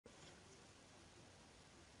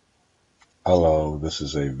Hello, this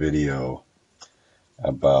is a video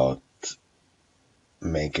about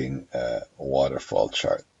making a waterfall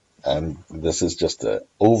chart. And this is just an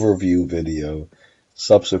overview video.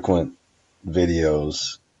 Subsequent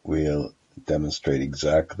videos will demonstrate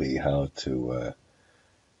exactly how to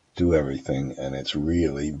do everything. And it's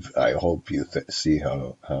really, I hope you see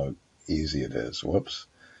how easy it is. Whoops.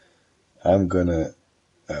 I'm going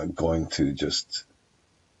to just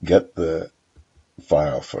get the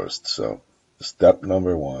file first. So step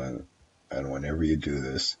number one, and whenever you do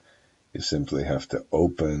this, you simply have to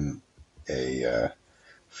open a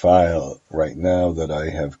file right now that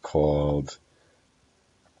I have called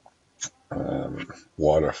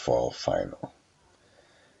Waterfall Final.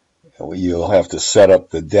 You'll have to set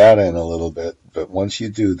up the data in a little bit, but once you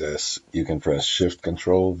do this, you can press Shift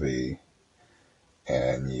Control V,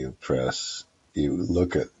 and you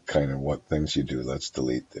look at kind of what things you do. Let's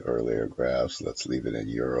delete the earlier graphs. Let's leave it in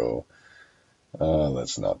Euro.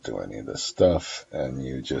 Let's not do any of this stuff. And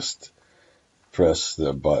you just press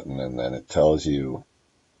the button, and then it tells you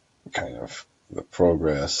kind of the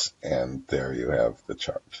progress, and there you have the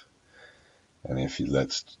chart. And if you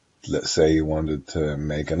let's say you wanted to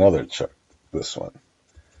make another chart, this one.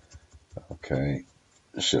 Okay,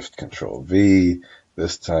 Shift Control V.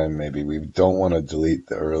 This time maybe we don't want to delete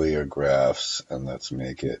the earlier graphs, and let's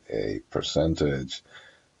make it a percentage.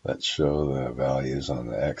 Let's show the values on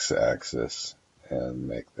the x-axis and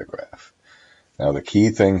make the graph. Now the key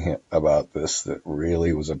thing about this that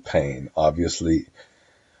really was a pain, obviously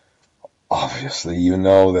you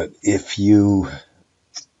know that if you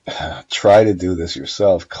try to do this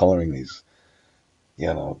yourself, coloring these,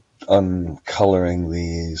 uncoloring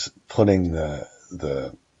these, putting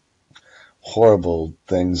the horrible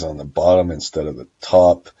things on the bottom instead of the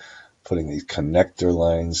top, putting these connector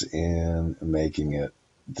lines in, making it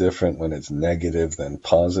different when it's negative than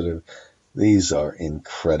positive. These are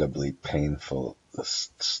incredibly painful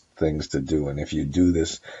things to do, and if you do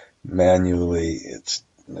this manually, it's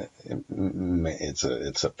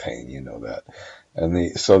a pain, you know that. And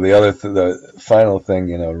the final thing,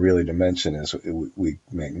 really to mention is we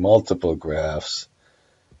make multiple graphs.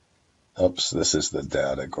 Oops, this is the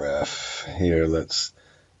data graph here. Let's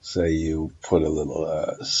say you put a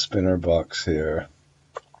little spinner box here.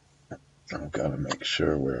 I'm gonna make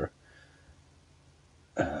sure we're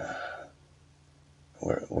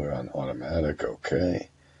on automatic, okay.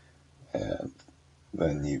 And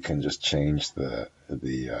then you can just change the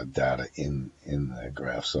data in the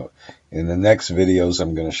graph. So in the next videos,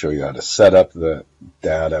 I'm going to show you how to set up the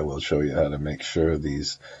data. We'll show you how to make sure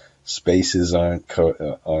these spaces aren't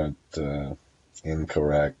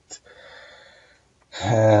incorrect.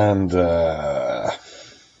 And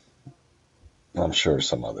I'm sure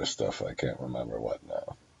some other stuff. I can't remember what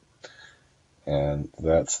now. And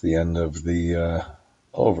that's the end of the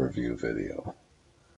overview video.